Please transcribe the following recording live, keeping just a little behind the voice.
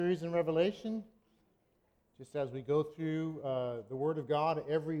Series in Revelation. Just as we go through the Word of God,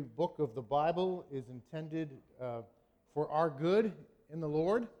 every book of the Bible is intended for our good in the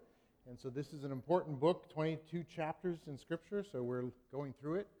Lord. And so this is an important book, 22 chapters in Scripture, so we're going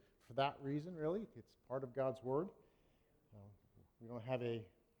through it for that reason, really. It's part of God's Word. We don't have a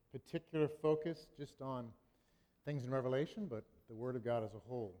particular focus just on things in Revelation, but the Word of God as a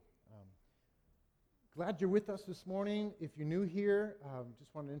whole. Glad you're with us this morning. If you're new here,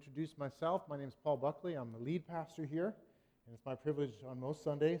 just want to introduce myself. My name is Paul Buckley. I'm the lead pastor here, and it's my privilege on most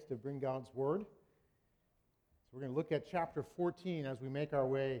Sundays to bring God's Word. So we're going to look at chapter 14 as we make our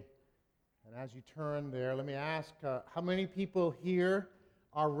way. And as you turn there, let me ask, how many people here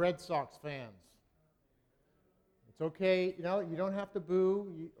are Red Sox fans? It's okay. You don't have to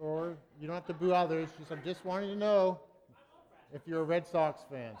boo, or you don't have to boo others. I'm just wanting to know if you're a Red Sox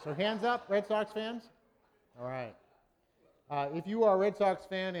fan. So hands up, Red Sox fans. All right. If you are a Red Sox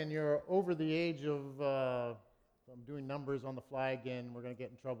fan and you're over the age of, I'm doing numbers on the fly again, we're going to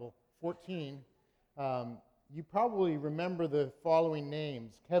get in trouble, 14, you probably remember the following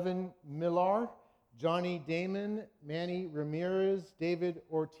names: Kevin Millar, Johnny Damon, Manny Ramirez, David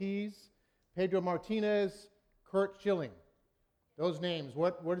Ortiz, Pedro Martinez, Curt Schilling. Those names,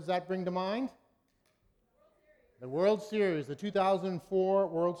 what does that bring to mind? The World Series, the 2004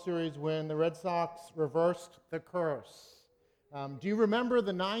 World Series when the Red Sox reversed the curse. Do you remember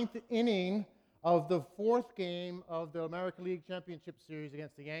the ninth inning of the fourth game of the American League Championship Series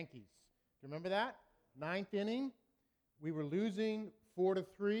against the Yankees? Do you remember that? Ninth inning, we were losing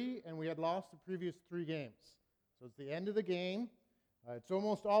 4-3, and we had lost the previous 3 games. So it's the end of the game. It's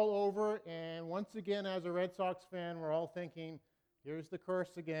almost all over, and once again, as a Red Sox fan, we're all thinking, here's the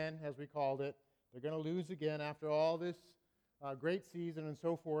curse again, as we called it. They're going to lose again after all this great season and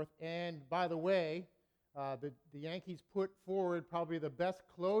so forth. And by the way, the Yankees put forward probably the best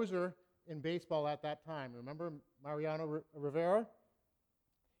closer in baseball at that time. Remember Mariano Rivera?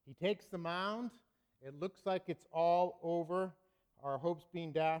 He takes the mound. It looks like it's all over. Our hopes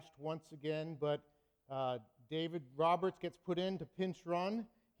being dashed once again. But David Roberts gets put in to pinch run.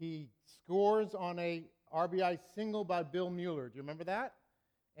 He scores on a RBI single by Bill Mueller. Do you remember that?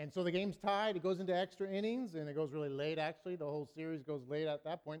 And so the game's tied. It goes into extra innings, and it goes really late, actually. The whole series goes late at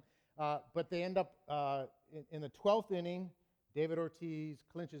that point. But they end up in the 12th inning, David Ortiz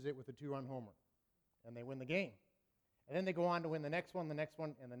clinches it with a 2-run homer, and they win the game. And then they go on to win the next one,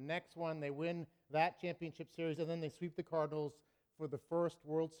 and the next one. They win that championship series, and then they sweep the Cardinals for the first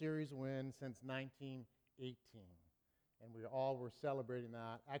World Series win since 1918. And we all were celebrating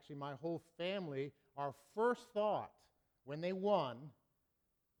that. Actually, my whole family, our first thought when they won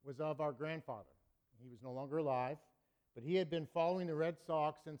was of our grandfather. He was no longer alive, but he had been following the Red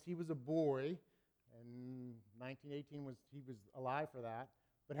Sox since he was a boy, and 1918 he was alive for that,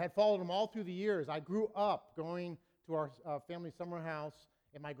 but had followed them all through the years. I grew up going to our family summer house,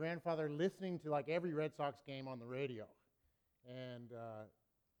 and my grandfather listening to like every Red Sox game on the radio, and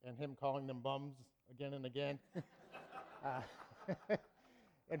him calling them bums again and again,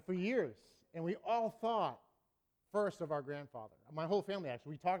 and for years, and we all thought first of our grandfather. My whole family, actually,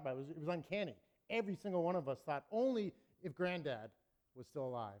 we talked about it. It was uncanny. Every single one of us thought only if Granddad was still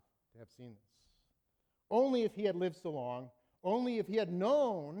alive to have seen this. Only if he had lived so long. Only if he had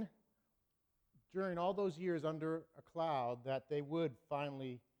known during all those years under a cloud that they would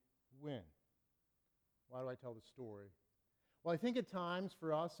finally win. Why do I tell the story? Well, I think at times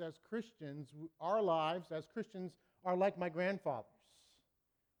for us as Christians, our lives as Christians are like my grandfather's.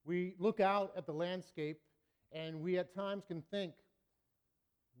 We look out at the landscape, and we at times can think,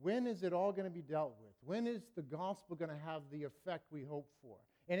 when is it all going to be dealt with? When is the gospel going to have the effect we hope for?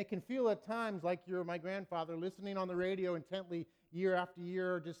 And it can feel at times like you're my grandfather listening on the radio intently year after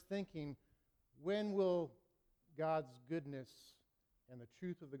year, just thinking, when will God's goodness and the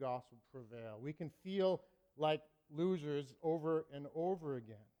truth of the gospel prevail? We can feel like losers over and over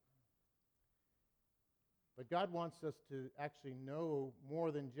again. But God wants us to actually know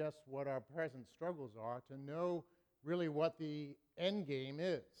more than just what our present struggles are, to know really what the end game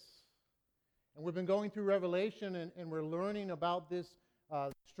is. And we've been going through Revelation, and we're learning about this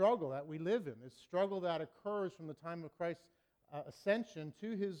struggle that we live in, this struggle that occurs from the time of Christ's ascension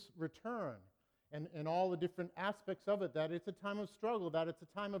to his return, and all the different aspects of it, that it's a time of struggle, that it's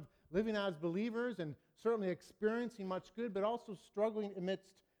a time of living as believers and certainly experiencing much good, but also struggling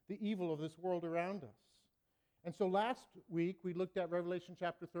amidst the evil of this world around us. And so last week, we looked at Revelation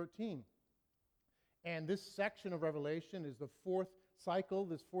chapter 13. And this section of Revelation is the fourth cycle,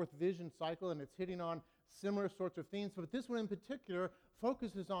 this fourth vision cycle, and it's hitting on similar sorts of themes. But this one in particular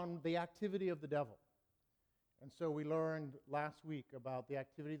focuses on the activity of the devil. And so we learned last week about the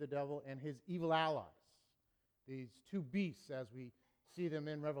activity of the devil and his evil allies. These two beasts, as we see them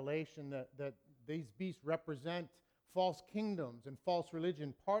in Revelation, that these beasts represent false kingdoms and false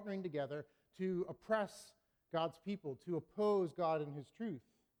religion partnering together to oppress God's people, to oppose God and his truth.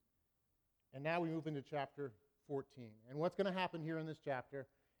 And now we move into chapter 14. And what's going to happen here in this chapter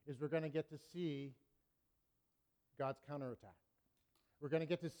is we're going to get to see God's counterattack. We're going to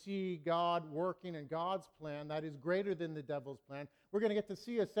get to see God working in God's plan that is greater than the devil's plan. We're going to get to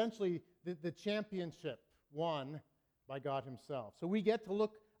see essentially the championship won by God himself. So we get to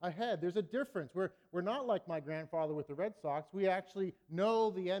look ahead. There's a difference. We're not like my grandfather with the Red Sox. We actually know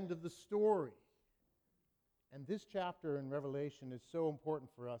the end of the story. And this chapter in Revelation is so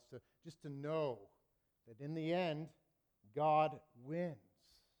important for us to know that in the end, God wins.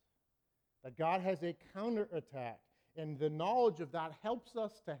 That God has a counterattack. And the knowledge of that helps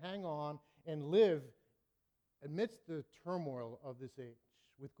us to hang on and live amidst the turmoil of this age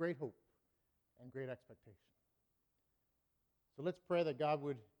with great hope and great expectation. So let's pray that God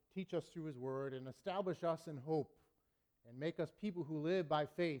would teach us through his word and establish us in hope and make us people who live by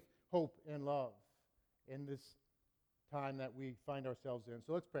faith, hope, and love in this time that we find ourselves in.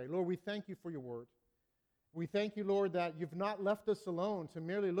 So let's pray. Lord, we thank you for your word. We thank you, Lord, that you've not left us alone to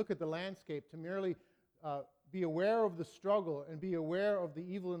merely look at the landscape, to merely be aware of the struggle and be aware of the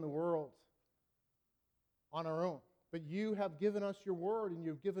evil in the world on our own. But you have given us your word and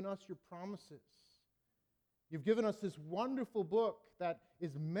you've given us your promises. You've given us this wonderful book that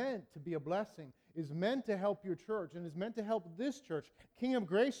is meant to be a blessing, is meant to help your church, and is meant to help this church, King of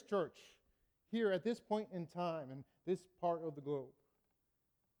Grace Church, here at this point in time in this part of the globe.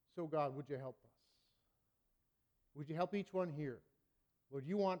 So God, would you help us? Would you help each one here? Lord,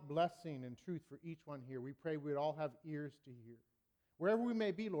 you want blessing and truth for each one here. We pray we'd all have ears to hear. Wherever we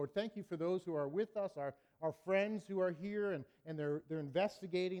may be, Lord, thank you for those who are with us, our friends who are here, and they're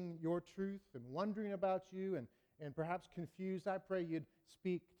investigating your truth and wondering about you and perhaps confused. I pray you'd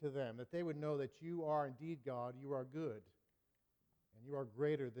speak to them, that they would know that you are indeed God, you are good, and you are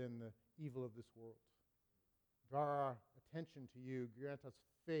greater than the evil of this world. Draw our attention to you, grant us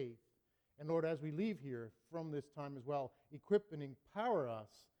faith. And Lord, as we leave here from this time as well, equip and empower us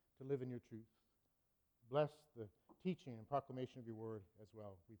to live in your truth. Bless the teaching and proclamation of your word as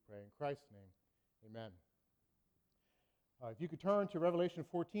well, we pray. In Christ's name, amen. If you could turn to Revelation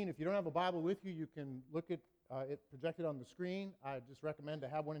 14. If you don't have a Bible with you, you can look at it projected on the screen. I just recommend to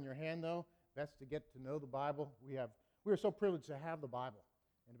have one in your hand, though. Best to get to know the Bible. We are so privileged to have the Bible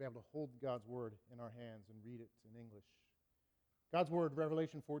and to be able to hold God's word in our hands and read it in English. God's word,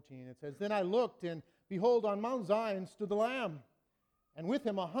 Revelation 14, it says, "Then I looked, and behold, on Mount Zion stood the Lamb, and with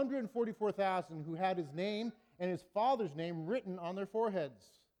him 144,000 who had his name and his Father's name written on their foreheads.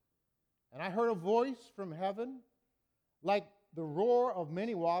 And I heard a voice from heaven, like the roar of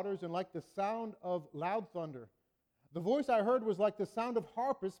many waters and like the sound of loud thunder. The voice I heard was like the sound of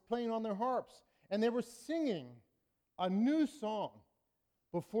harpists playing on their harps, and they were singing a new song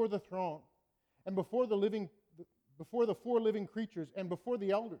before the throne and before the four living creatures and before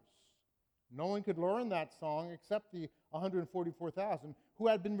the elders. No one could learn that song except the 144,000 who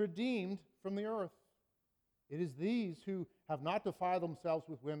had been redeemed from the earth. It is these who have not defiled themselves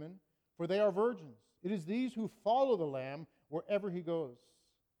with women, for they are virgins. It is these who follow the Lamb wherever he goes.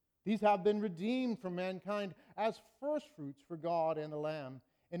 These have been redeemed from mankind as firstfruits for God and the Lamb.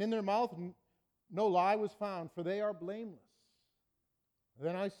 And in their mouth no lie was found, for they are blameless.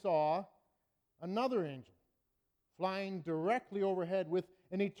 Then I saw another angel flying directly overhead with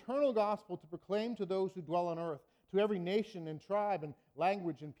an eternal gospel to proclaim to those who dwell on earth, to every nation and tribe and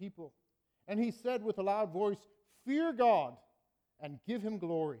language and people. And he said with a loud voice, "Fear God and give him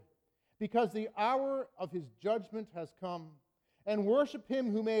glory, because the hour of his judgment has come, and worship him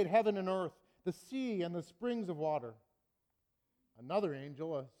who made heaven and earth, the sea and the springs of water." Another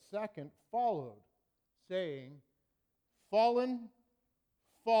angel, a second, followed, saying, "Fallen,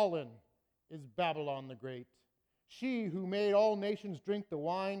 fallen is Babylon the Great, she who made all nations drink the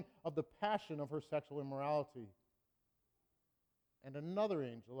wine of the passion of her sexual immorality." And another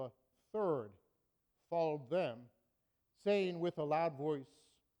angel, a third, followed them, saying with a loud voice,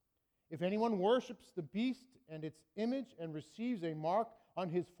 "If anyone worships the beast and its image and receives a mark on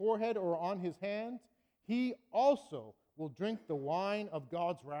his forehead or on his hand, he also will drink the wine of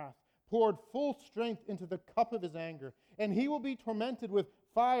God's wrath, poured full strength into the cup of his anger. And he will be tormented with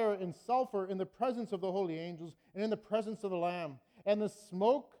fire and sulfur in the presence of the holy angels and in the presence of the Lamb. And the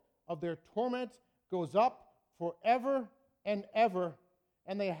smoke of their torment goes up forever and ever,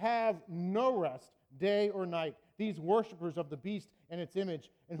 and they have no rest day or night, these worshipers of the beast and its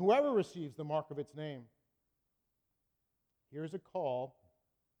image, and whoever receives the mark of its name. here's a call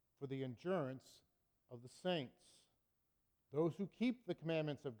for the endurance of the saints, those who keep the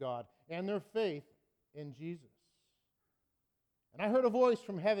commandments of God and their faith in Jesus. And I heard a voice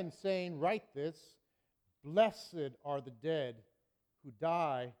from heaven saying, "Write this, blessed are the dead who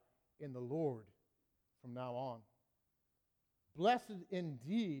die in the Lord from now on. Blessed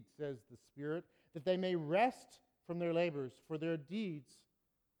indeed, says the Spirit, that they may rest from their labors, for their deeds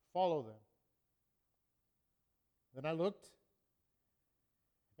follow them." Then I looked,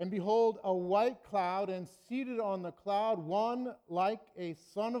 and behold, a white cloud, and seated on the cloud, one like a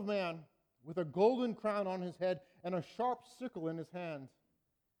son of man, with a golden crown on his head, and a sharp sickle in his hand.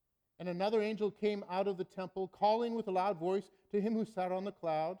 And another angel came out of the temple, calling with a loud voice to him who sat on the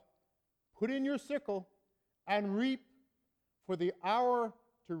cloud, "Put in your sickle, and reap, for the hour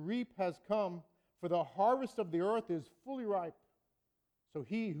to reap has come, for the harvest of the earth is fully ripe." So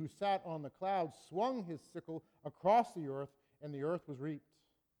he who sat on the cloud swung his sickle across the earth, and the earth was reaped.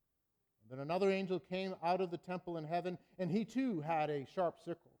 Then another angel came out of the temple in heaven, and he too had a sharp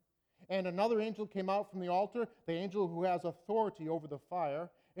sickle. And another angel came out from the altar, the angel who has authority over the fire,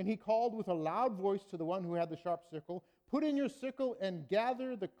 and he called with a loud voice to the one who had the sharp sickle, "Put in your sickle and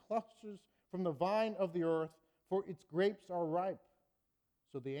gather the clusters from the vine of the earth, for its grapes are ripe."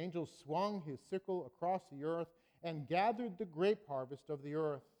 So the angel swung his sickle across the earth and gathered the grape harvest of the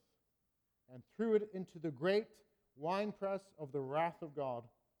earth and threw it into the great winepress of the wrath of God.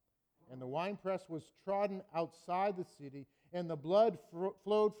 And the winepress was trodden outside the city, and the blood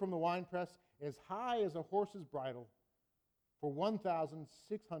flowed from the winepress as high as a horse's bridle for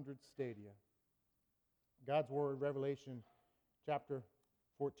 1,600 stadia. God's Word, Revelation chapter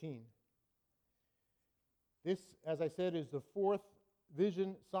 14. This, as I said, is the fourth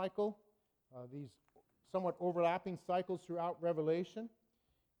vision cycle, these somewhat overlapping cycles throughout Revelation.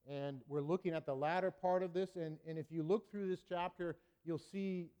 And we're looking at the latter part of this. And if you look through this chapter, you'll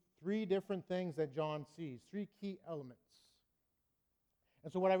see three different things that John sees, three key elements.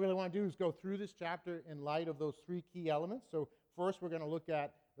 And so what I really want to do is go through this chapter in light of those three key elements. So first we're going to look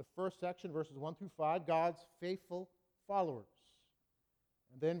at the first section, verses 1 through 5, God's faithful followers.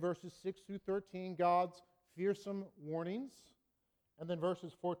 And then verses 6 through 13, God's fearsome warnings. And then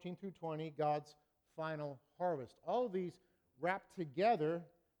verses 14 through 20, God's final harvest. All of these wrapped together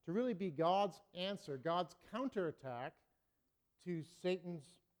to really be God's answer, God's counterattack to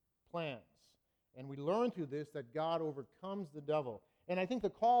Satan's plans. And we learn through this that God overcomes the devil. And I think the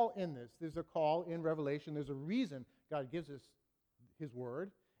call in this, there's a call in Revelation, there's a reason God gives us His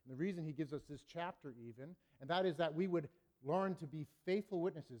Word, and the reason He gives us this chapter even, and that is that we would learn to be faithful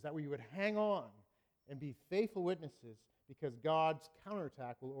witnesses, that we would hang on and be faithful witnesses because God's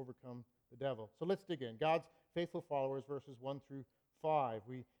counterattack will overcome the devil. So let's dig in. God's faithful followers, verses 1 through 5.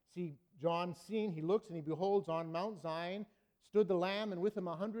 We see John seeing, he looks and he beholds on Mount Zion stood the Lamb, and with him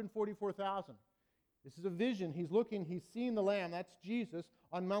 144,000. This is a vision. He's looking, he's seeing the Lamb, that's Jesus,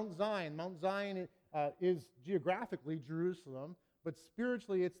 on Mount Zion. Mount Zion is geographically Jerusalem, but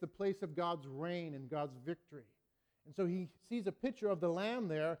spiritually it's the place of God's reign and God's victory. And so he sees a picture of the Lamb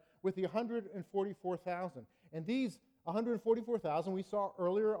there with the 144,000. And these 144,000 we saw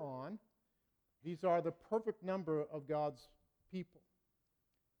earlier on, these are the perfect number of God's people.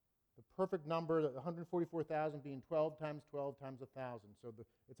 The perfect number, the 144,000 being 12 times 12 times 1,000. So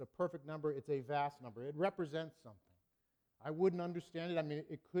it's a perfect number. It's a vast number. It represents something. I wouldn't understand it. I mean,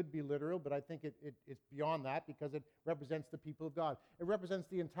 it could be literal, but I think it's beyond that because it represents the people of God. It represents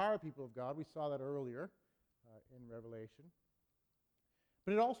the entire people of God. We saw that earlier in Revelation.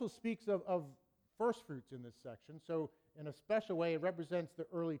 But it also speaks of first fruits in this section. So in a special way, it represents the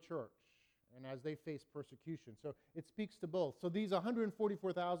early church and as they face persecution. So it speaks to both. So these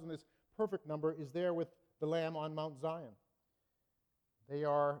 144,000, this perfect number, is there with the Lamb on Mount Zion. They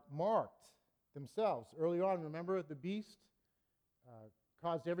are marked themselves. Early on, remember, the beast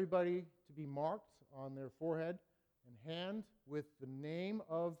caused everybody to be marked on their forehead and hand with the name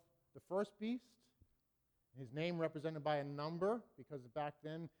of the first beast. His name represented by a number, because back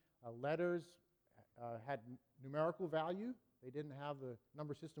then letters had numerical value. They didn't have the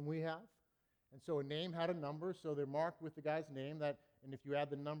number system we have. And so a name had a number, so they're marked with the guy's name, and if you add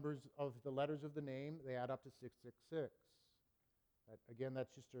the numbers of the letters of the name, they add up to 666. Again,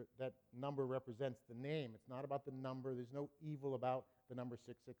 that number represents the name. It's not about the number. There's no evil about the number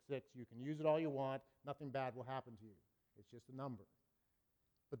 666. You can use it all you want. Nothing bad will happen to you. It's just a number.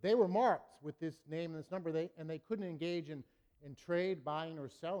 But they were marked with this name and this number, and they couldn't engage in trade, buying, or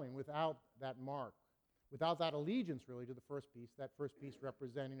selling without that mark, without that allegiance, really, to the first beast, that first beast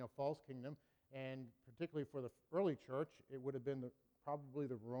representing a false kingdom. And particularly for the early church, it would have been probably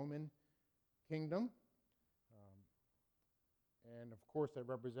the Roman kingdom. And, of course, that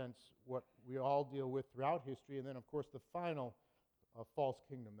represents what we all deal with throughout history. And then, of course, the final false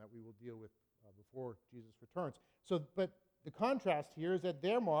kingdom that we will deal with before Jesus returns. So, but the contrast here is that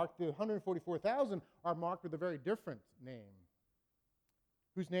they're marked, the 144,000 are marked with a very different name.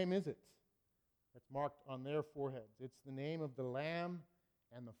 Whose name is it? That's marked on their foreheads. It's the name of the Lamb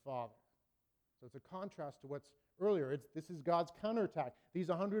and the Father. So it's a contrast to what's earlier. This is God's counterattack. These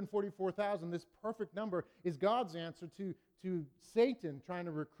 144,000, this perfect number, is God's answer to Satan trying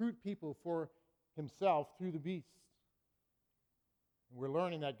to recruit people for himself through the beast. And we're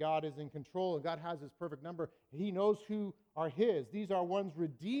learning that God is in control and God has his perfect number. He knows who are his. These are ones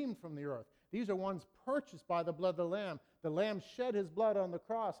redeemed from the earth. These are ones purchased by the blood of the Lamb. The Lamb shed his blood on the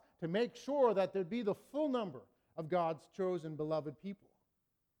cross to make sure that there'd be the full number of God's chosen beloved people.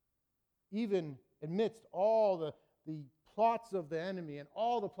 Even amidst all the plots of the enemy and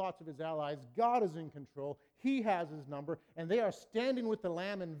all the plots of his allies, God is in control. He has his number, and they are standing with the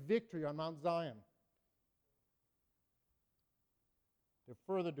Lamb in victory on Mount Zion. They're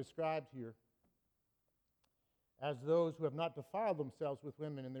further described here as those who have not defiled themselves with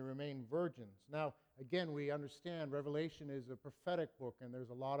women and they remain virgins. Now, again, we understand Revelation is a prophetic book, and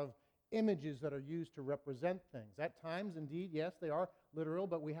there's a lot of images that are used to represent things. At times, indeed, yes, they are literal,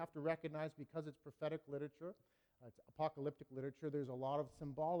 but we have to recognize because it's prophetic literature, it's apocalyptic literature, there's a lot of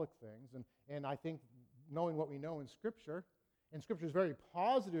symbolic things. And I think knowing what we know in Scripture, and Scripture's very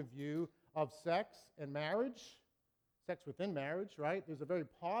positive view of sex and marriage, sex within marriage, right? There's a very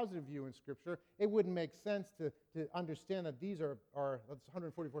positive view in Scripture. It wouldn't make sense to understand that these are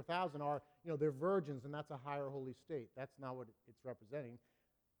 144,000 are, they're virgins, and that's a higher holy state. That's not what it's representing.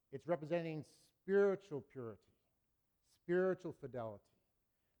 It's representing spiritual purity, spiritual fidelity.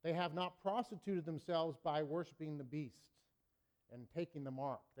 They have not prostituted themselves by worshiping the beast and taking the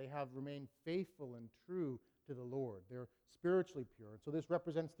mark. They have remained faithful and true to the Lord. They're spiritually pure. And so this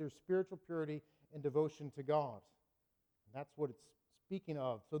represents their spiritual purity and devotion to God. And that's what it's speaking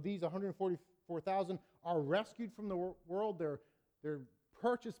of. So these 144,000 are rescued from the world. They're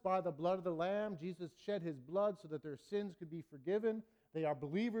purchased by the blood of the Lamb. Jesus shed his blood so that their sins could be forgiven. They are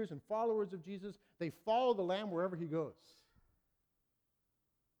believers and followers of Jesus. They follow the Lamb wherever he goes.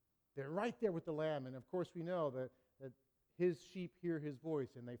 They're right there with the Lamb. And of course we know that his sheep hear his voice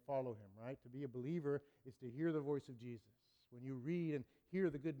and they follow him, right? To be a believer is to hear the voice of Jesus. When you read and hear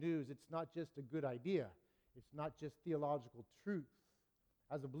the good news, it's not just a good idea. It's not just theological truth.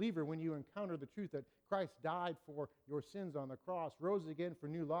 As a believer, when you encounter the truth that Christ died for your sins on the cross, rose again for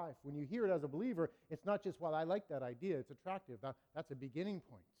new life, when you hear it as a believer, it's not just, well, I like that idea, it's attractive. That's a beginning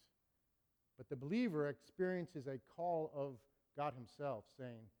point. But the believer experiences a call of God himself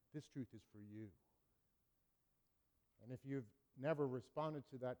saying, this truth is for you. And if you've never responded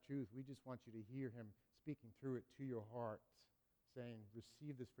to that truth, we just want you to hear him speaking through it to your heart, saying,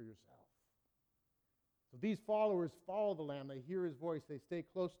 receive this for yourself. So these followers follow the Lamb. They hear his voice. They stay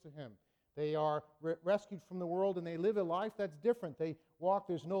close to him. They are rescued from the world, and they live a life that's different. They walk,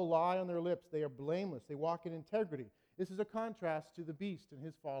 there's no lie on their lips. They are blameless. They walk in integrity. This is a contrast to the beast and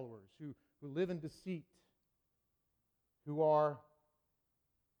his followers who live in deceit, who are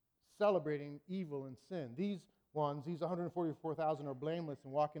celebrating evil and sin. These 144,000 are blameless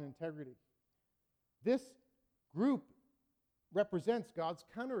and walk in integrity. This group represents God's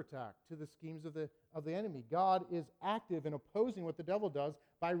counterattack to the schemes of the enemy. God is active in opposing what the devil does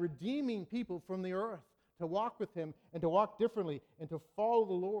by redeeming people from the earth to walk with him and to walk differently and to follow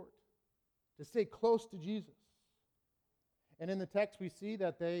the Lord, to stay close to Jesus. And in the text we see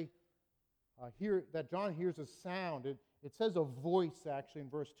that that John hears a sound. It says a voice actually in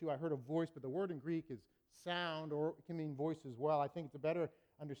verse 2. I heard a voice, but the word in Greek is sound, or it can mean voice as well. I think it's a better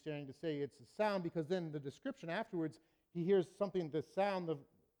understanding to say it's a sound, because then the description afterwards, he hears something, the sound of,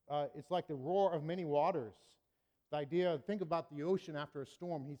 it's like the roar of many waters. The idea, think about the ocean after a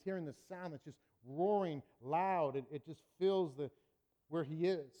storm. He's hearing the sound that's just roaring loud. It just fills where he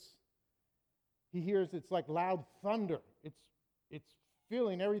is. He hears it's like loud thunder. It's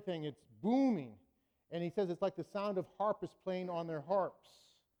filling everything. It's booming. And he says it's like the sound of harpists playing on their harps.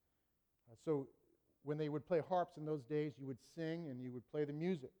 So when they would play harps in those days, you would sing and you would play the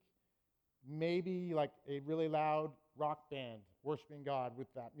music. Maybe like a really loud rock band worshiping God with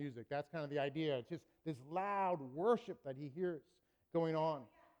that music. That's kind of the idea. It's just this loud worship that he hears going on.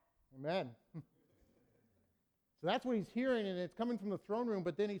 Amen. So that's what he's hearing, and it's coming from the throne room.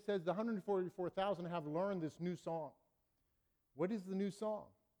 But then he says the 144,000 have learned this new song. What is the new song?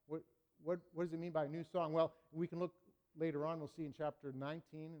 What does it mean by a new song? Well, we can look later on. We'll see in chapter 19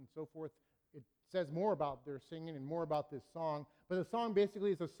 and so forth. It says more about their singing and more about this song. But the song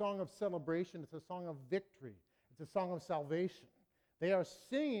basically is a song of celebration. It's a song of victory. It's a song of salvation. They are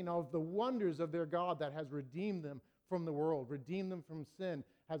singing of the wonders of their God that has redeemed them from the world, redeemed them from sin,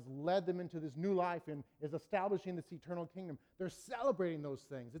 has led them into this new life, and is establishing this eternal kingdom. They're celebrating those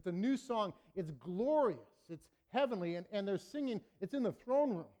things. It's a new song. It's glorious. It's heavenly, and they're singing. It's in the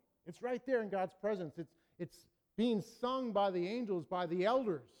throne room. It's right there in God's presence. It's being sung by the angels, by the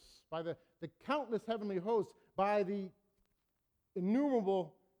elders, by the countless heavenly hosts, by the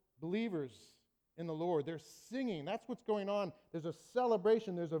innumerable believers in the Lord. They're singing. That's what's going on. There's a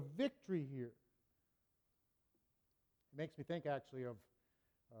celebration. There's a victory here. It makes me think, actually, of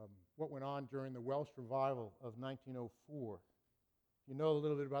what went on during the Welsh revival of 1904. You know a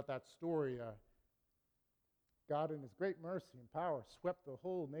little bit about that story. God, in His great mercy and power, swept the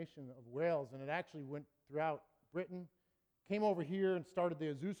whole nation of Wales, and it actually went throughout Britain, came over here and started the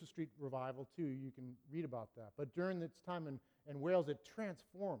Azusa Street revival, too. You can read about that. But during its time in Wales, it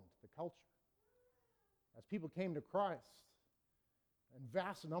transformed the culture. As people came to Christ in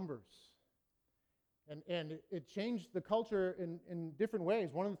vast numbers. And it changed the culture in different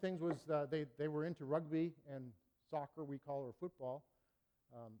ways. One of the things was they were into rugby and soccer, we call, or football.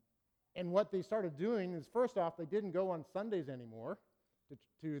 And what they started doing is, first off, they didn't go on Sundays anymore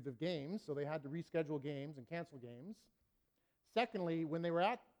to the games, so they had to reschedule games and cancel games. Secondly, when they were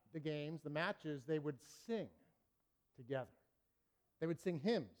at the games, the matches, they would sing together. They would sing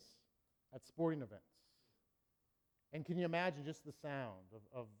hymns at sporting events. And can you imagine just the sound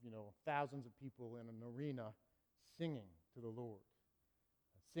of thousands of people in an arena singing to the Lord,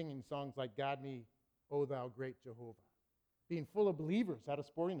 singing songs like "God Me, O Thou Great Jehovah," being full of believers at a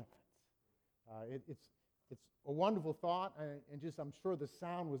sporting event. It's a wonderful thought, and just I'm sure the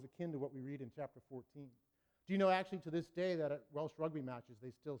sound was akin to what we read in chapter 14. Do you know actually to this day that at Welsh rugby matches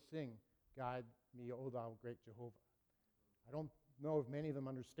they still sing "God Me, O Thou Great Jehovah"? I don't know if many of them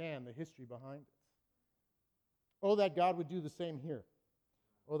understand the history behind it. Oh, that God would do the same here.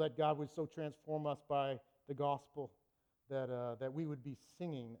 Oh, that God would so transform us by the gospel that we would be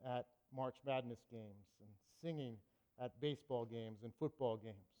singing at March Madness games and singing at baseball games and football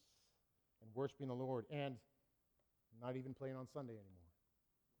games and worshiping the Lord and not even playing on Sunday anymore.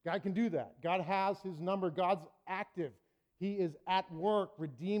 God can do that. God has His number. God's active. He is at work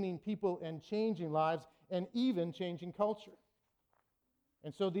redeeming people and changing lives and even changing culture.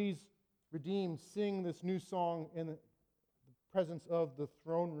 And so these redeemed sing this new song in the presence of the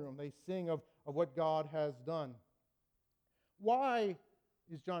throne room. They sing of what God has done. Why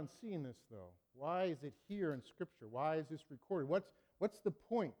is John seeing this, though? Why is it here in Scripture? Why is this recorded? What's the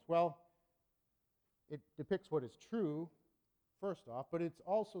point? Well, it depicts what is true, first off, but it's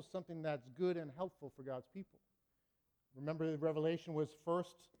also something that's good and helpful for God's people. Remember, the Revelation was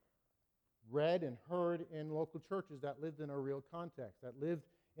first read and heard in local churches that lived in a real context, that lived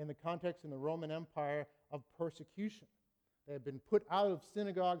in the context in the Roman Empire of persecution. They had been put out of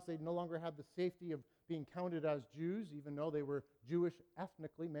synagogues. They no longer had the safety of being counted as Jews, even though they were Jewish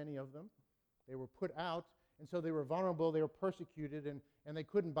ethnically, many of them. They were put out, and so they were vulnerable. They were persecuted, and they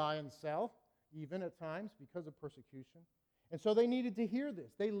couldn't buy and sell, even at times, because of persecution. And so they needed to hear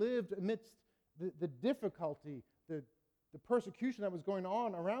this. They lived amidst the difficulty, the persecution that was going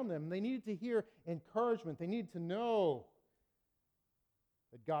on around them. They needed to hear encouragement. They needed to know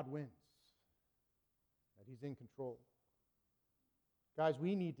that God wins, that He's in control. Guys,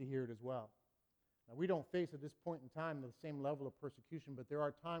 we need to hear it as well. Now, we don't face at this point in time the same level of persecution, but there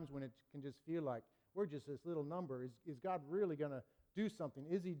are times when it can just feel like we're just this little number. Is God really going to do something?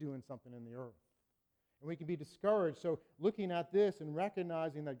 Is He doing something in the earth? And we can be discouraged. So looking at this and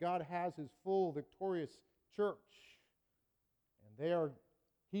recognizing that God has His full victorious church, and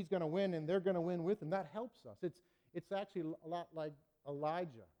He's going to win, and they're going to win with Him, that helps us. It's actually a lot like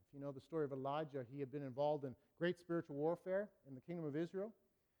Elijah. If you know the story of Elijah, he had been involved in great spiritual warfare in the kingdom of Israel,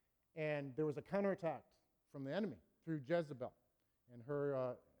 and there was a counterattack from the enemy through Jezebel and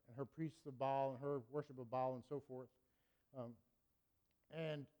her priests of Baal and her worship of Baal and so forth.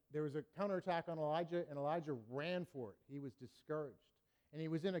 And there was a counterattack on Elijah, and Elijah ran for it. He was discouraged, and he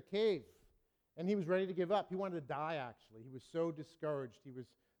was in a cave, and he was ready to give up. He wanted to die, actually. He was so discouraged. He was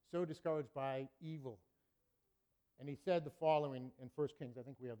so discouraged by evil. And he said the following in 1 Kings. I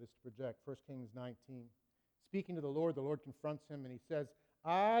think we have this to project. 1 Kings 19. Speaking to the Lord confronts him, and he says,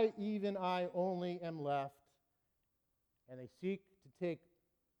 even I only am left, and they seek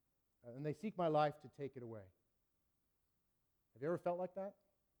my life to take it away. Have you ever felt like that?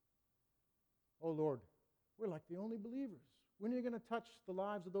 Oh, Lord, we're like the only believers. When are you going to touch the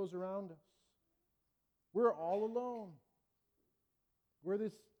lives of those around us? We're all alone. We're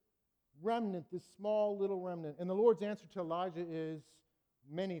this remnant, this small little remnant. And the Lord's answer to Elijah is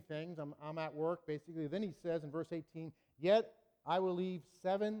many things. I'm at work, basically. Then he says in verse 18, yet I will leave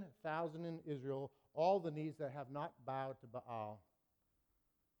 7,000 in Israel, all the knees that have not bowed to Baal.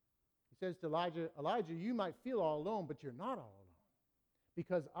 He says to Elijah, Elijah, you might feel all alone, but you're not all alone.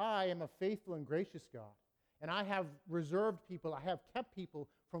 Because I am a faithful and gracious God. And I have reserved people, I have kept people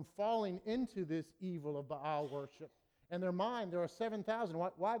from falling into this evil of Baal worship. And they're mine. There are 7,000.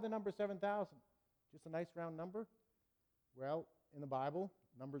 Why the number 7,000? Just a nice round number? Well, in the Bible,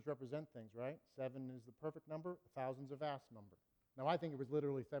 numbers represent things, right? 7 is the perfect number, 1,000's a vast number. Now, I think it was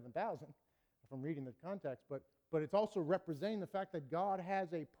literally 7,000 if I'm reading the context, but it's also representing the fact that God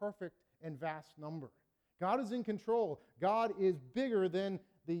has a perfect and vast number. God is in control. God is bigger than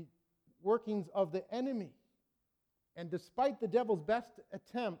the workings of the enemy. And despite the devil's best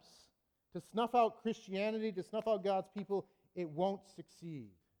attempts to snuff out Christianity, to snuff out God's people, it won't succeed.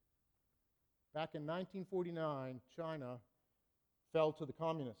 Back in 1949, China fell to the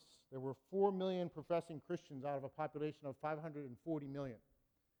communists. There were 4 million professing Christians out of a population of 540 million.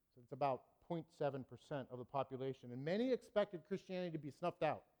 So it's about 0.7% of the population. And many expected Christianity to be snuffed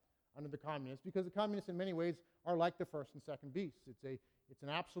out under the communists because the communists in many ways are like the first and second beasts. It's an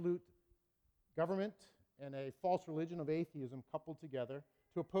absolute government and a false religion of atheism coupled together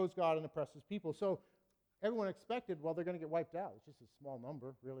to oppose God and oppress his people. So everyone expected, well, they're going to get wiped out. It's just a small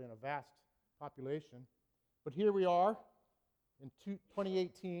number, really, in a vast population. But here we are in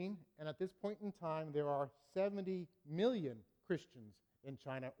 2018, and at this point in time, there are 70 million Christians in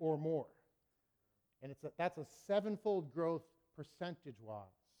China or more. And that's a sevenfold growth percentage-wise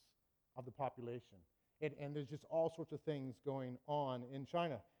of the population. And there's just all sorts of things going on in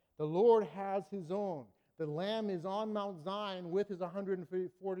China. The Lord has his own. The Lamb is on Mount Zion with his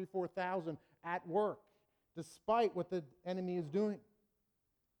 144,000 at work, despite what the enemy is doing.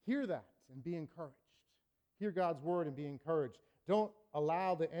 Hear that and be encouraged. Hear God's word and be encouraged. Don't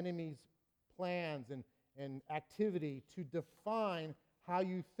allow the enemy's plans and activity to define how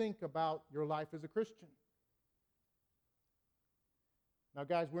you think about your life as a Christian. Now,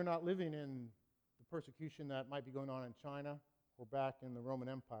 guys, we're not living in the persecution that might be going on in China or back in the Roman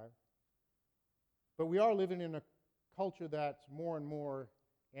Empire. But we are living in a culture that's more and more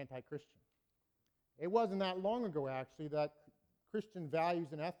anti-Christian. It wasn't that long ago, actually, that Christian values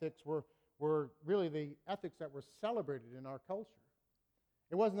and ethics were really the ethics that were celebrated in our culture.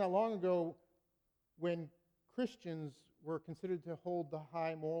 It wasn't that long ago when Christians were considered to hold the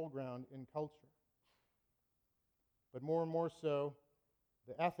high moral ground in culture. But more and more so,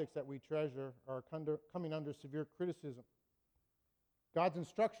 the ethics that we treasure are coming under severe criticism. God's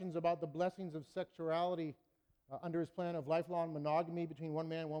instructions about the blessings of sexuality under his plan of lifelong monogamy between one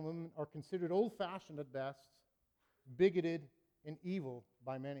man and one woman are considered old-fashioned at best, bigoted, and evil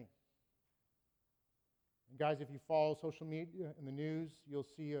by many. And guys, if you follow social media and the news, you'll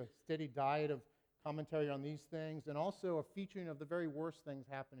see a steady diet of commentary on these things and also a featuring of the very worst things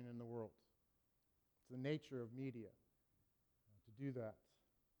happening in the world. It's the nature of media to do that.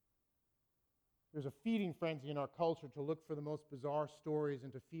 There's a feeding frenzy in our culture to look for the most bizarre stories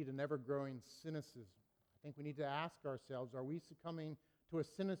and to feed an ever-growing cynicism. I think we need to ask ourselves, are we succumbing to a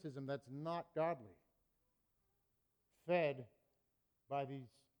cynicism that's not godly, fed by these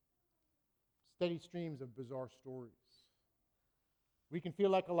steady streams of bizarre stories? We can feel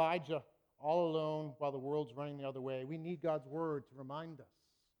like Elijah, all alone while the world's running the other way. We need God's word to remind us.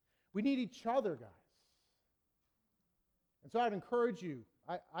 We need each other, guys. And so I'd encourage you,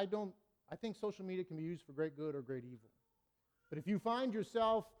 I think social media can be used for great good or great evil. But if you find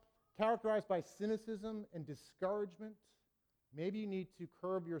yourself characterized by cynicism and discouragement, maybe you need to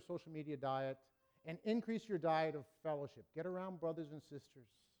curb your social media diet and increase your diet of fellowship. Get around brothers and sisters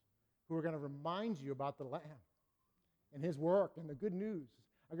who are going to remind you about the Lamb and his work and the good news.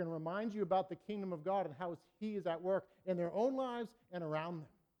 Are going to remind you about the kingdom of God and how he is at work in their own lives and around them.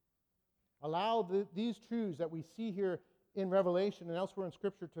 Allow these truths that we see here in Revelation and elsewhere in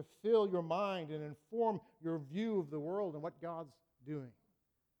Scripture to fill your mind and inform your view of the world and what God's doing,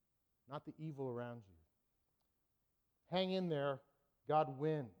 not the evil around you. Hang in there. God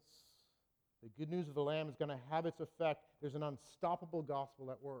wins. The good news of the Lamb is going to have its effect. There's an unstoppable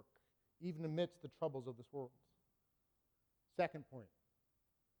gospel at work, even amidst the troubles of this world. Second point,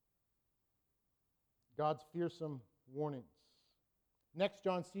 God's fearsome warnings. Next,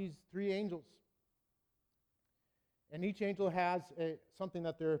 John sees 3 angels. And each angel has something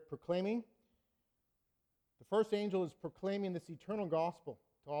that they're proclaiming. The first angel is proclaiming this eternal gospel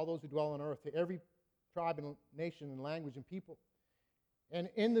to all those who dwell on earth, to every tribe and nation and language and people. And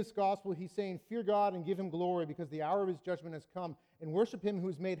in this gospel, he's saying, fear God and give him glory because the hour of his judgment has come, and worship him who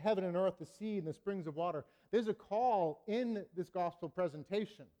has made heaven and earth, the sea and the springs of water. There's a call in this gospel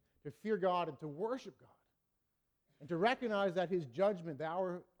presentation to fear God and to worship God. and to recognize that his judgment, the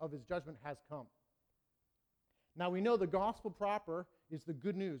hour of his judgment, has come. Now we know the gospel proper is the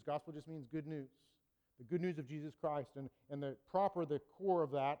good news. Gospel just means good news. The good news of Jesus Christ. And the core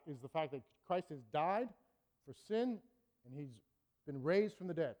of that is the fact that Christ has died for sin, and he's been raised from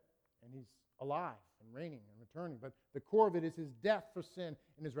the dead, and he's alive and reigning and returning. But the core of it is his death for sin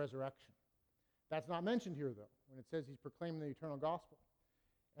and his resurrection. That's not mentioned here, though, when it says he's proclaiming the eternal gospel.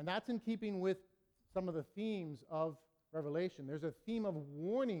 And that's in keeping with some of the themes of Revelation. There's a theme of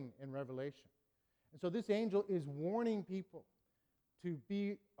warning in Revelation. And so this angel is warning people to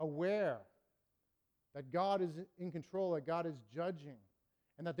be aware that God is in control, that God is judging,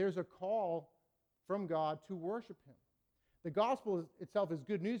 and that there's a call from God to worship him. The gospel itself is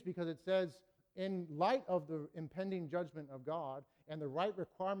good news because it says, in light of the impending judgment of God and the right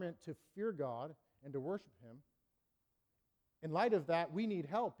requirement to fear God and to worship him, in light of that, we need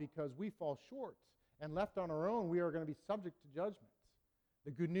help because we fall short. And left on our own, we are going to be subject to judgment.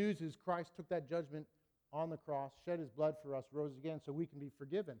 The good news is Christ took that judgment on the cross, shed his blood for us, rose again so we can be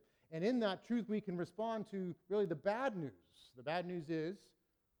forgiven. And in that truth, we can respond to really the bad news. The bad news is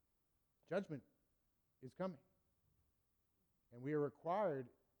judgment is coming. And we are required,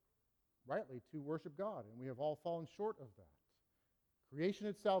 rightly, to worship God. And we have all fallen short of that. Creation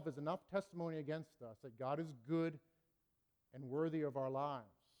itself is enough testimony against us that God is good and worthy of our lives.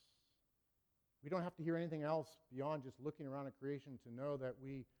 We don't have to hear anything else beyond just looking around at creation to know that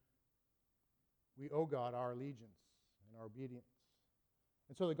we owe God our allegiance and our obedience.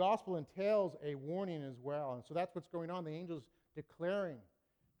 And so the gospel entails a warning as well. And so that's what's going on. The angel's declaring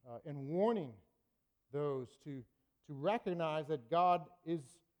and warning those to recognize that God is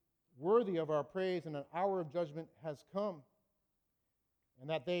worthy of our praise and an hour of judgment has come. And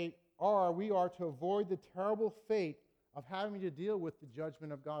that we are to avoid the terrible fate of having to deal with the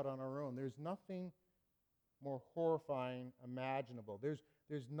judgment of God on our own. There's nothing more horrifying imaginable.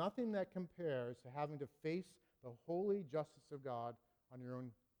 There's nothing that compares to having to face the holy justice of God on your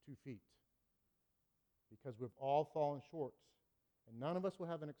own 2 feet. Because we've all fallen short. And none of us will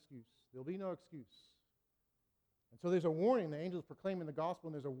have an excuse. There'll be no excuse. And so there's a warning. The angel's proclaiming the gospel,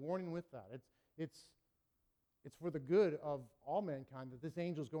 and there's a warning with that. It's for the good of all mankind that this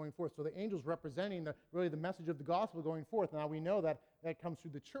angel's going forth. So the angel's representing really the message of the gospel going forth. Now we know that comes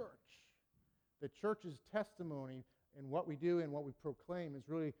through the church. The church's testimony in what we do and what we proclaim is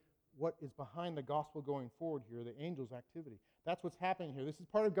really what is behind the gospel going forward here, the angel's activity. That's what's happening here. This is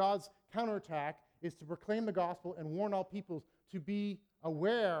part of God's counterattack, is to proclaim the gospel and warn all peoples to be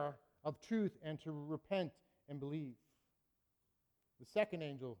aware of truth and to repent and believe. The second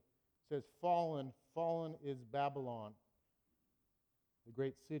angel says, fallen is Babylon, the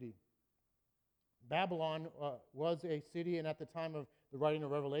great city. Babylon was a city, and at the time of the writing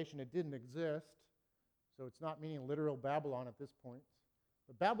of Revelation, it didn't exist. So it's not meaning literal Babylon at this point.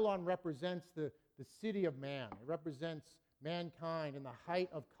 But Babylon represents the city of man. It represents mankind in the height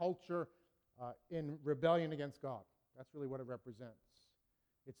of culture in rebellion against God. That's really what it represents.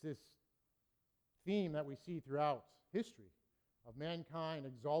 It's this theme that we see throughout history of mankind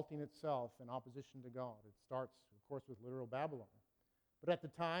exalting itself in opposition to God. It starts, of course, with literal Babylon. But at the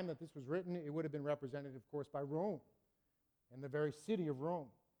time that this was written, it would have been represented, of course, by Rome and the very city of Rome.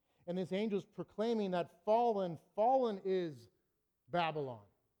 And this angel is proclaiming that fallen is Babylon.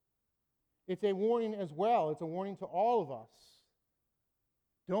 It's a warning as well. It's a warning to all of us.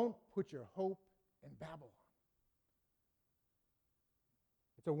 Don't put your hope in Babylon.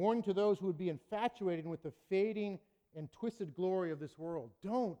 It's a warning to those who would be infatuated with the fading and twisted glory of this world.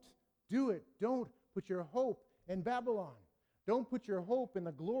 Don't do it. Don't put your hope in Babylon. Don't put your hope in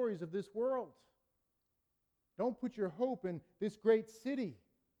the glories of this world. Don't put your hope in this great city.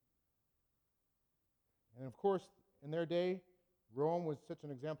 And of course, in their day, Rome was such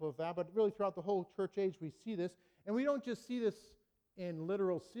an example of that, but really throughout the whole church age we see this. And we don't just see this in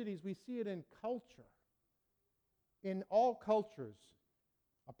literal cities, we see it in culture. In all cultures,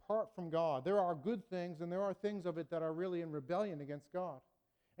 apart from God, there are good things and there are things of it that are really in rebellion against God.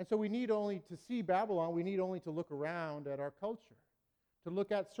 And so we need only to see Babylon, we need only to look around at our culture, to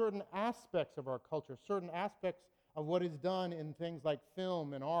look at certain aspects of our culture, certain aspects of what is done in things like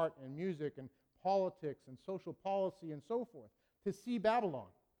film and art and music and politics and social policy and so forth, to see Babylon,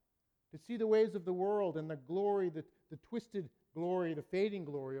 to see the ways of the world and the glory, the twisted glory, the fading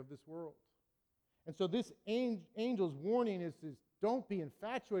glory of this world. And so this angel's warning is don't be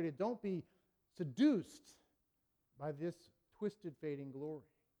infatuated, don't be seduced by this twisted, fading glory.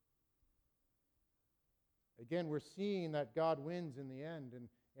 Again, we're seeing that God wins in the end,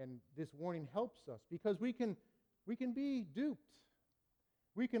 and this warning helps us because we can be duped.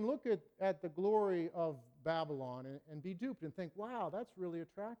 We can look at the glory of Babylon and be duped and think, wow, that's really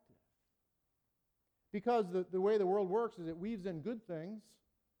attractive. Because the way the world works is it weaves in good things,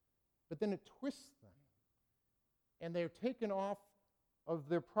 but then it twists them. And they're taken off of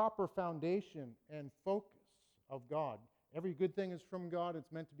their proper foundation and focus of God. Every good thing is from God.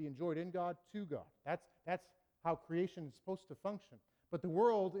 It's meant to be enjoyed in God, to God. That's how creation is supposed to function. But the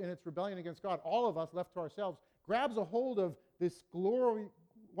world, in its rebellion against God, all of us left to ourselves, grabs a hold of this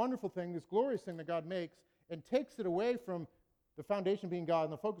wonderful thing, this glorious thing that God makes, and takes it away from the foundation being God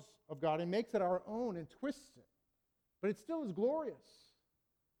and the focus of God, and makes it our own and twists it. But it still is glorious.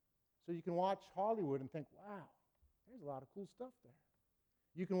 So you can watch Hollywood and think, wow, there's a lot of cool stuff there.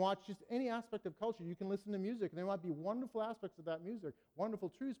 You can watch just any aspect of culture. You can listen to music, and there might be wonderful aspects of that music, wonderful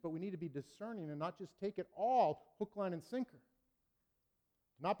truths, but we need to be discerning and not just take it all hook, line, and sinker.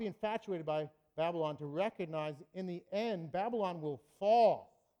 Not be infatuated by Babylon, to recognize in the end, Babylon will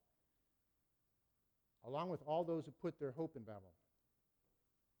fall, along with all those who put their hope in Babylon.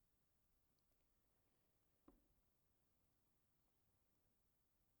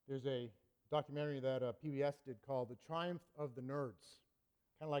 There's a documentary that PBS did called The Triumph of the Nerds,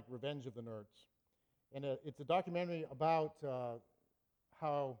 kind of like Revenge of the Nerds. And it's a documentary about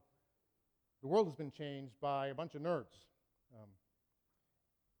how the world has been changed by a bunch of nerds.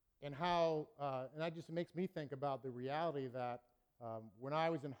 And how, and that just makes me think about the reality that when I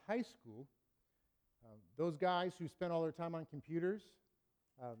was in high school, those guys who spent all their time on computers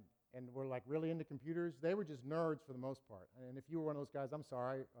and were like really into computers, they were just nerds for the most part. And if you were one of those guys, I'm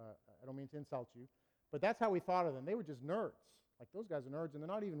sorry, I don't mean to insult you, but that's how we thought of them. They were just nerds. Like, those guys are nerds, and they're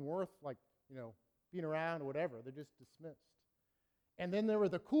not even worth, like, being around or whatever. They're just dismissed. And then there were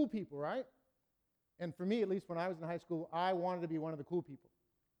the cool people, right? And for me, at least when I was in high school, I wanted to be one of the cool people.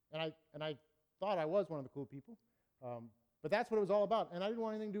 And I thought I was one of the cool people. But that's what it was all about. And I didn't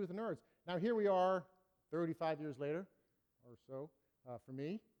want anything to do with the nerds. Now, here we are 35 years later or so for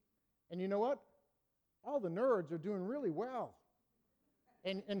me. And you know what? All the nerds are doing really well.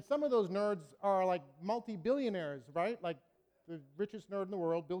 And some of those nerds are like multi-billionaires, right? Like the richest nerd in the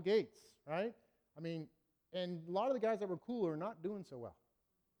world, Bill Gates, right? I mean, and a lot of the guys that were cool are not doing so well.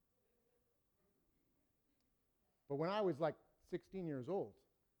 But when I was like 16 years old,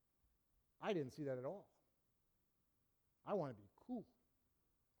 I didn't see that at all. I want to be cool.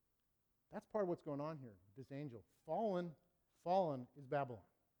 That's part of what's going on here with this angel. Fallen is Babylon.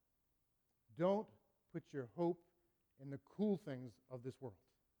 Don't put your hope in the cool things of this world.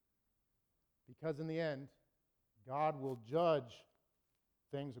 Because in the end, God will judge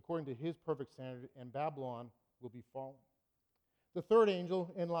things according to his perfect standard, and Babylon will be fallen. The third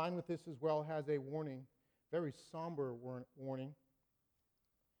angel, in line with this as well, has a warning, very somber warning.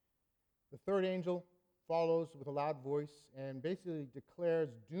 The third angel follows with a loud voice and basically declares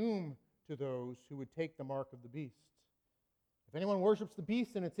doom to those who would take the mark of the beast. If anyone worships the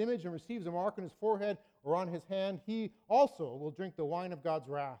beast in its image and receives a mark on his forehead or on his hand, he also will drink the wine of God's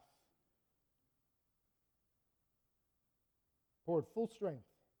wrath, poured full strength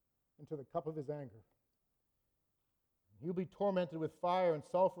into the cup of his anger. He'll be tormented with fire and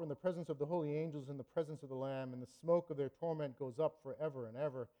sulfur in the presence of the holy angels, in the presence of the Lamb, and the smoke of their torment goes up forever and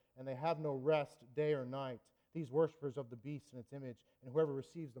ever, and they have no rest day or night, these worshipers of the beast and its image, and whoever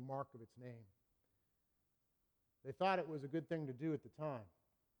receives the mark of its name. They thought it was a good thing to do at the time.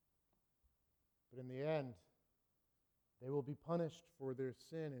 But in the end, they will be punished for their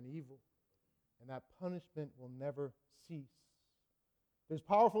sin and evil, and that punishment will never cease. There's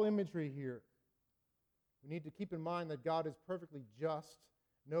powerful imagery here. We need to keep in mind that God is perfectly just.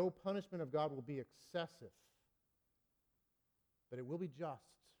 No punishment of God will be excessive, but it will be just.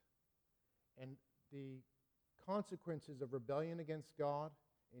 And the consequences of rebellion against God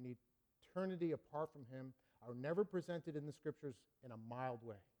in eternity apart from him are never presented in the Scriptures in a mild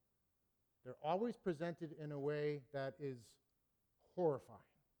way. They're always presented in a way that is horrifying.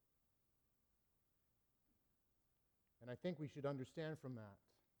 And I think we should understand from that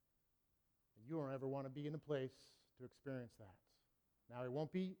you don't ever want to be in a place to experience that. Now, it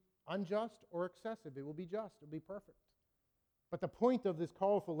won't be unjust or excessive. It will be just. It will be perfect. But the point of this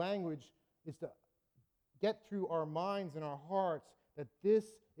colorful language is to get through our minds and our hearts that this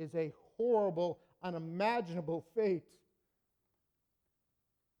is a horrible, unimaginable fate.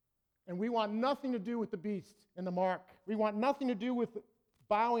 And we want nothing to do with the beast and the mark. We want nothing to do with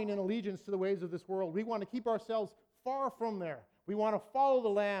bowing in allegiance to the ways of this world. We want to keep ourselves far from there. We want to follow the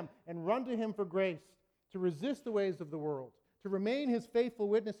Lamb and run to him for grace, to resist the ways of the world, to remain his faithful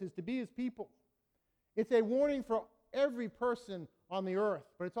witnesses, to be his people. It's a warning for every person on the earth,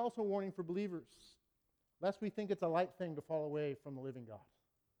 but it's also a warning for believers, lest we think it's a light thing to fall away from the living God.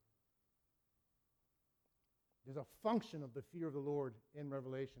 There's a function of the fear of the Lord in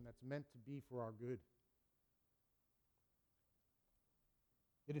Revelation that's meant to be for our good.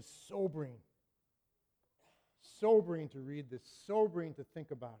 It is sobering. Sobering to read this, sobering to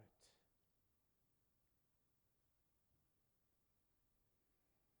think about it.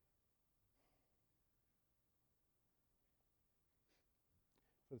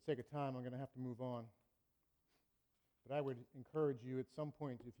 For the sake of time, I'm going to have to move on. But I would encourage you at some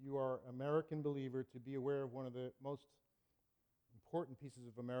point, if you are an American believer, to be aware of one of the most important pieces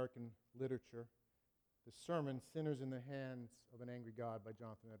of American literature, the sermon, Sinners in the Hands of an Angry God by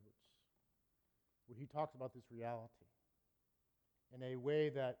Jonathan Edwards, where he talks about this reality in a way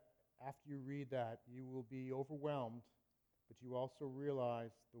that after you read that, you will be overwhelmed, but you also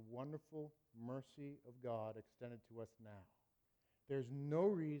realize the wonderful mercy of God extended to us now. There's no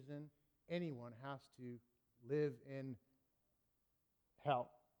reason anyone has to live in hell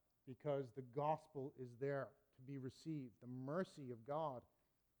because the gospel is there to be received. The mercy of God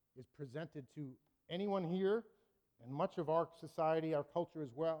is presented to anyone here and much of our society, our culture as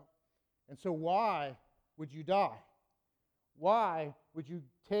well. And so why would you die? Why would you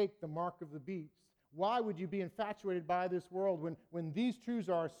take the mark of the beast? Why would you be infatuated by this world when these truths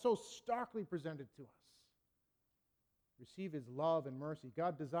are so starkly presented to us? Receive his love and mercy.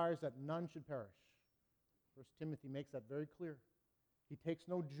 God desires that none should perish. 1 Timothy makes that very clear. He takes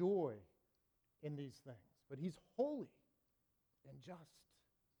no joy in these things, but he's holy and just.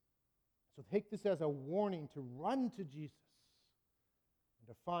 So take this as a warning to run to Jesus and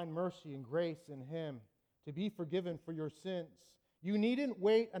to find mercy and grace in him, to be forgiven for your sins. You needn't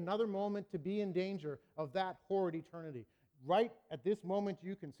wait another moment to be in danger of that horrid eternity. Right at this moment,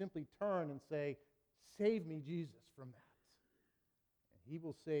 you can simply turn and say, "Save me, Jesus, from that." And he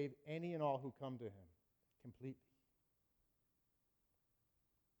will save any and all who come to him completely.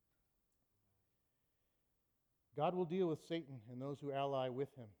 God will deal with Satan and those who ally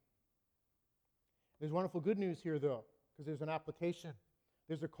with him. There's wonderful good news here, though, because there's an application.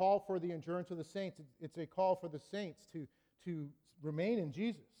 There's a call for the endurance of the saints. It's a call for the saints to remain in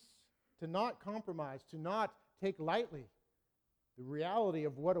Jesus, to not compromise, to not take lightly the reality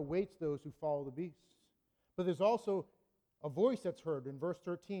of what awaits those who follow the beast. But there's also a voice that's heard in verse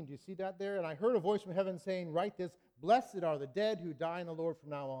 13. Do you see that there? And I heard a voice from heaven saying, "Write this, blessed are the dead who die in the Lord from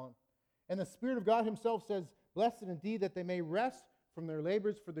now on." And the Spirit of God himself says, "Blessed indeed that they may rest from their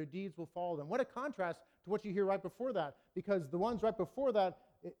labors, for their deeds will follow them." What a contrast to what you hear right before that, because the ones right before that,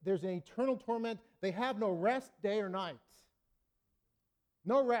 there's an eternal torment. They have no rest day or night.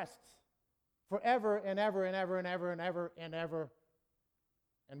 No rest forever and ever and ever and ever and ever and ever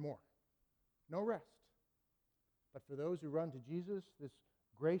and more. No rest. But for those who run to Jesus, this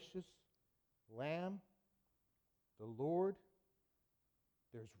gracious Lamb, the Lord,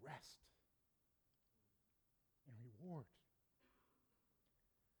 there's rest and reward.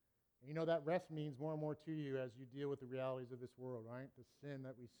 And you know that rest means more and more to you as you deal with the realities of this world, right? The sin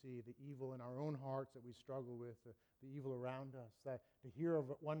that we see, the evil in our own hearts that we struggle with, the evil around us, that to hear of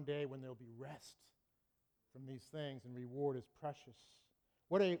one day when there'll be rest from these things and reward is precious.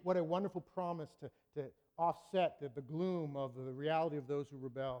 What a wonderful promise to offset the gloom of the reality of those who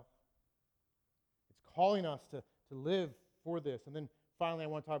rebel. It's calling us to live for this. And then finally, I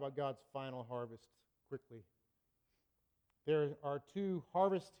want to talk about God's final harvest quickly. There are two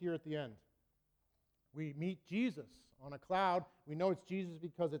harvests here at the end. We meet Jesus on a cloud. We know it's Jesus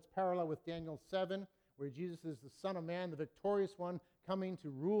because it's parallel with Daniel 7, where Jesus is the Son of Man, the victorious one, coming to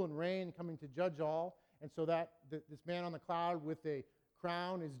rule and reign, coming to judge all. And so that this man on the cloud with a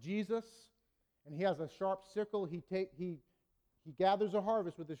crown is Jesus, and he has a sharp sickle. He gathers a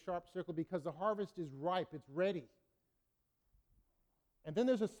harvest with a sharp sickle because the harvest is ripe, it's ready. And then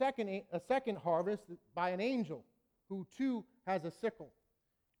there's a second harvest by an angel who too has a sickle,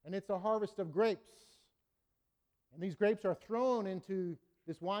 and it's a harvest of grapes. And these grapes are thrown into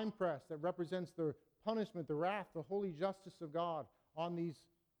this winepress that represents the punishment, the wrath, the holy justice of God on these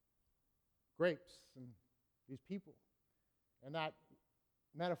grapes and these people. And that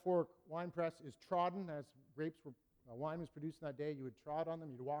metaphoric winepress is trodden as wine was produced in that day. You would trod on them,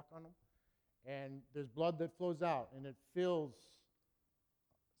 you'd walk on them. And there's blood that flows out, and it fills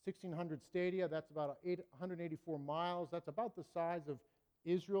 1,600 stadia. That's about 184 miles. That's about the size of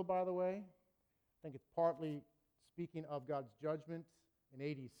Israel, by the way. I think it's partly speaking of God's judgment in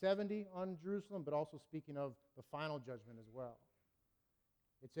AD 70 on Jerusalem, but also speaking of the final judgment as well.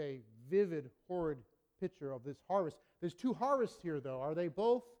 It's a vivid, horrid picture of this harvest. There's two harvests here, though. Are they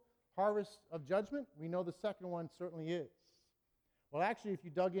both harvests of judgment? We know the second one certainly is. Well, actually, if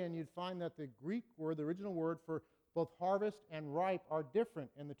you dug in, you'd find that the Greek word, the original word for both harvest and ripe, are different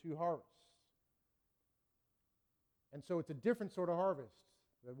in the two harvests. And so it's a different sort of harvest.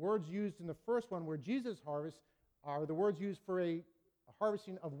 The words used in the first one where Jesus harvests are the words used for a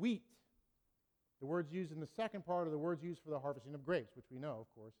harvesting of wheat. The words used in the second part are the words used for the harvesting of grapes, which we know,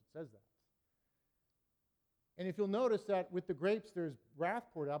 of course, it says that. And if you'll notice that with the grapes there's wrath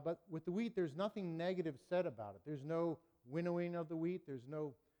poured out, but with the wheat there's nothing negative said about it. There's no winnowing of the wheat. There's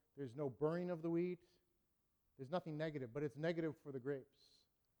no burning of the wheat. There's nothing negative, but it's negative for the grapes.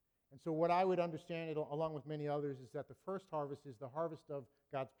 And so what I would understand, along with many others, is that the first harvest is the harvest of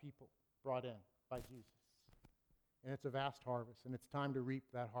God's people brought in by Jesus. And it's a vast harvest, and it's time to reap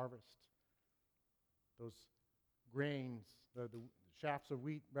that harvest. Those grains, the shafts of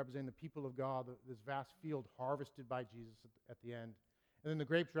wheat representing the people of God, this vast field harvested by Jesus at the end. And then the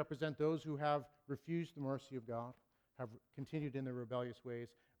grapes represent those who have refused the mercy of God, have continued in their rebellious ways,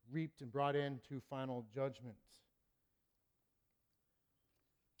 reaped and brought into final judgment.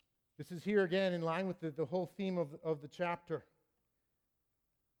 This is here again in line with the whole theme of the chapter.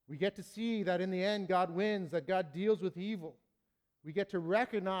 We get to see that in the end God wins, that God deals with evil. We get to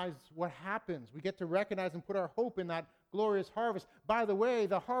recognize what happens. We get to recognize and put our hope in that glorious harvest. By the way,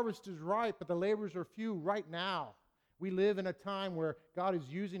 the harvest is ripe, but the laborers are few right now. We live in a time where God is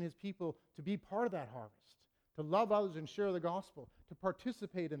using his people to be part of that harvest, to love others and share the gospel, to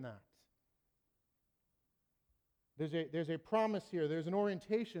participate in that. There's a promise here, there's an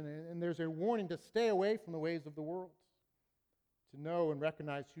orientation, and there's a warning to stay away from the ways of the world, to know and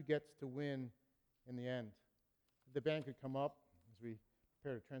recognize who gets to win in the end. If the band could come up as we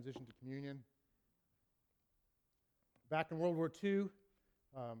prepare to transition to communion. Back in World War II,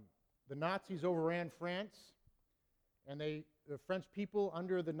 the Nazis overran France, and the French people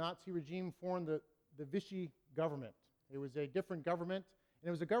under the Nazi regime formed the Vichy government. It was a different government, and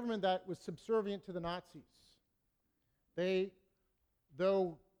it was a government that was subservient to the Nazis. They,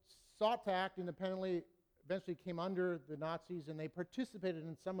 though sought to act independently, eventually came under the Nazis, and they participated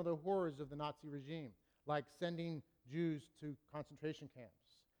in some of the horrors of the Nazi regime, like sending Jews to concentration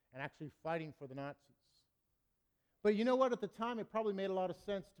camps and actually fighting for the Nazis. But you know what? At the time, it probably made a lot of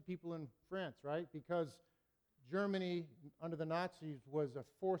sense to people in France, right? Because Germany, under the Nazis, was a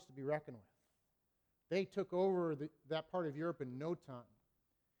force to be reckoned with. They took over that part of Europe in no time.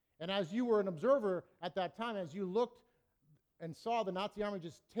 And as you were an observer at that time, as you looked and saw the Nazi army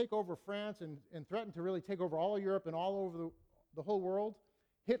just take over France and threaten to really take over all of Europe and all over the whole world,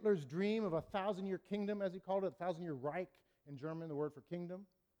 Hitler's dream of a 1,000-year kingdom, as he called it, a 1,000-year Reich in German, the word for kingdom,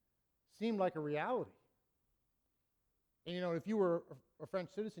 seemed like a reality. And you know, if you were a French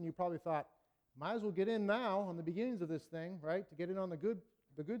citizen, you probably thought, might as well get in now on the beginnings of this thing, right, to get in on the good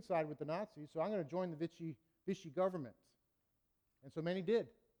side with the Nazis, so I'm going to join the Vichy government. And so many did.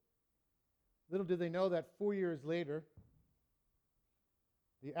 Little did they know that 4 years later,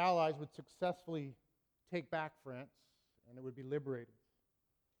 the Allies would successfully take back France, and it would be liberated.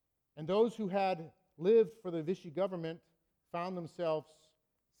 And those who had lived for the Vichy government found themselves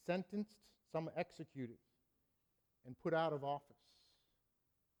sentenced, some executed, and put out of office.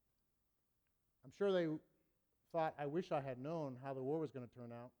 I'm sure they thought, I wish I had known how the war was going to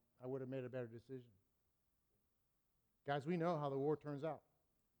turn out. I would have made a better decision. Guys, we know how the war turns out.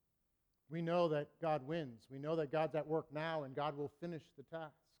 We know that God wins. We know that God's at work now and God will finish the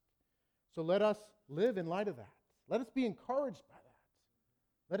task. So let us live in light of that. Let us be encouraged by that.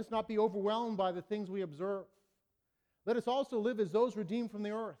 Let us not be overwhelmed by the things we observe. Let us also live as those redeemed from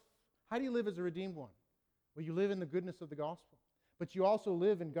the earth. How do you live as a redeemed one? Well, you live in the goodness of the gospel. But you also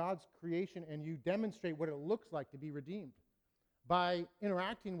live in God's creation and you demonstrate what it looks like to be redeemed by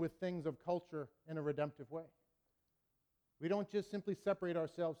interacting with things of culture in a redemptive way. We don't just simply separate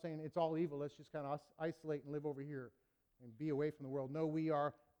ourselves saying it's all evil, let's just kind of isolate and live over here and be away from the world. No, we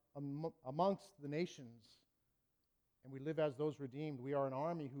are amongst the nations and we live as those redeemed. We are an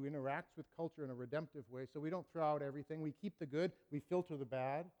army who interacts with culture in a redemptive way, so we don't throw out everything. We keep the good, we filter the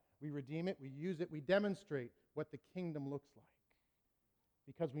bad, we redeem it, we use it, we demonstrate what the kingdom looks like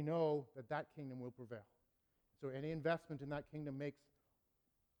because we know that that kingdom will prevail. So any investment in that kingdom makes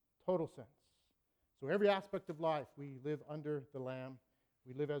total sense. So every aspect of life, we live under the Lamb.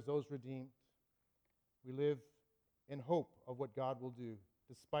 We live as those redeemed. We live in hope of what God will do,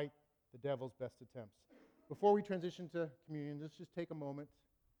 despite the devil's best attempts. Before we transition to communion, let's just take a moment,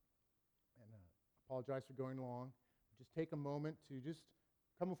 and apologize for going long. Just take a moment to just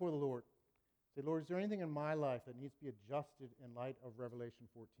come before the Lord. Say, Lord, is there anything in my life that needs to be adjusted in light of Revelation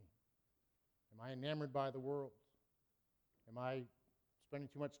 14? Am I enamored by the world? Am I spending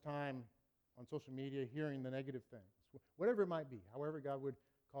too much time on social media hearing the negative things? Whatever it might be, however God would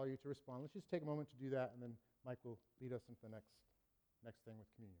call you to respond. Let's just take a moment to do that, and then Mike will lead us into the next thing with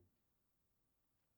communion.